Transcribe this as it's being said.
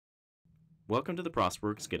Welcome to the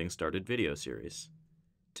ProsperWorks Getting Started video series.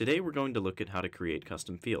 Today we're going to look at how to create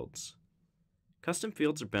custom fields. Custom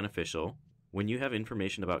fields are beneficial when you have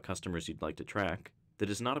information about customers you'd like to track that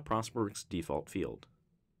is not a ProsperWorks default field.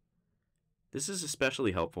 This is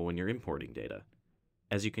especially helpful when you're importing data,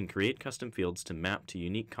 as you can create custom fields to map to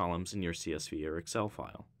unique columns in your CSV or Excel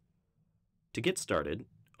file. To get started,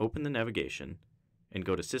 open the navigation and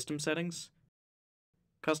go to System Settings,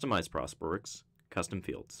 Customize ProsperWorks, Custom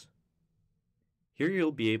Fields. Here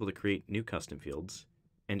you'll be able to create new custom fields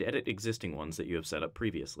and edit existing ones that you have set up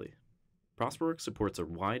previously. ProsperWorks supports a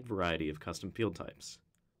wide variety of custom field types,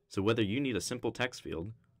 so whether you need a simple text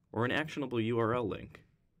field or an actionable URL link,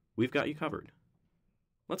 we've got you covered.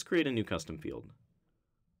 Let's create a new custom field.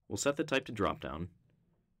 We'll set the type to dropdown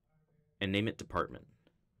and name it Department.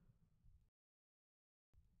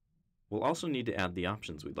 We'll also need to add the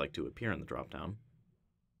options we'd like to appear in the dropdown.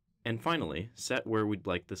 And finally, set where we'd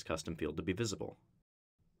like this custom field to be visible.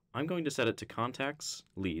 I'm going to set it to Contacts,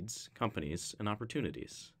 Leads, Companies, and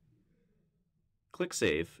Opportunities. Click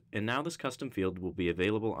Save, and now this custom field will be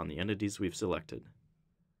available on the entities we've selected.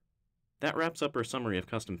 That wraps up our summary of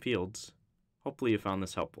custom fields. Hopefully you found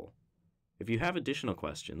this helpful. If you have additional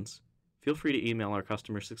questions, feel free to email our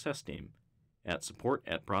customer success team at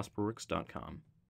support@prosperworks.com.